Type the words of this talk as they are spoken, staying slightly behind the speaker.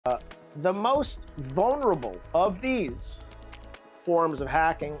The most vulnerable of these forms of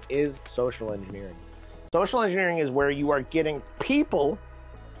hacking is social engineering. Social engineering is where you are getting people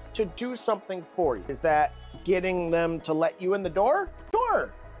to do something for you. Is that getting them to let you in the door?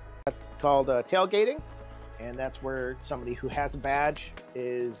 Sure. That's called tailgating. And that's where somebody who has a badge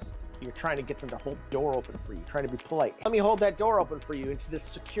is, you're trying to get them to hold the door open for you, trying to be polite. Let me hold that door open for you into this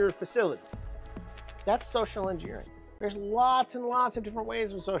secure facility. That's social engineering. There's lots and lots of different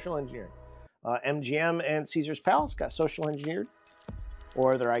ways of social engineering. MGM and Caesar's Palace got social engineered,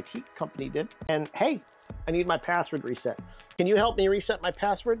 or their IT company did. And hey, I need my password reset. Can you help me reset my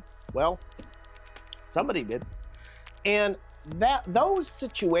password? Well, somebody did. And those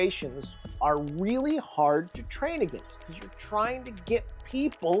situations are really hard to train against because you're trying to get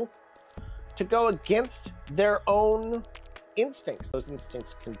people to go against their own instincts. Those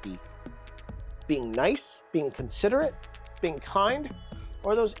instincts can be being nice, being considerate, being kind,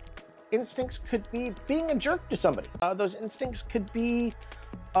 or those instincts could be being a jerk to somebody. Those instincts could be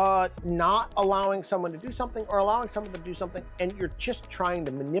not allowing someone to do something or allowing someone to do something and you're just trying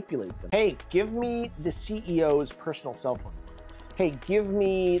to manipulate them. Hey, give me the CEO's personal cell phone. Hey, give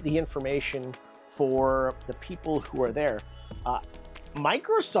me the information for the people who are there.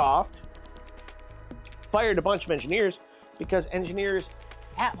 Microsoft fired a bunch of engineers because engineers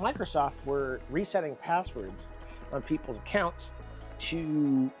at Microsoft were resetting passwords on people's accounts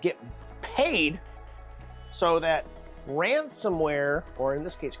to get paid so that ransomware, or in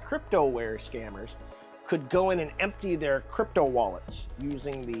this case, cryptoware scammers, could go in and empty their crypto wallets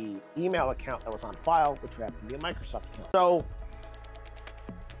using the email account that was on file, which would happen to be a Microsoft account. So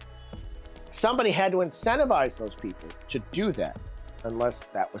somebody had to incentivize those people to do that, unless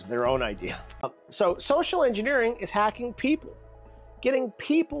that was their own idea. So social engineering is hacking people, getting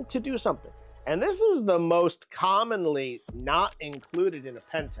people to do something. And this is the most commonly not included in a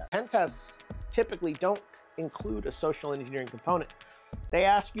pen test. Pen tests typically don't include a social engineering component. They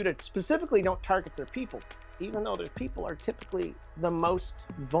ask you to specifically don't target their people, even though their people are typically the most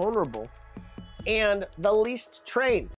vulnerable and the least trained.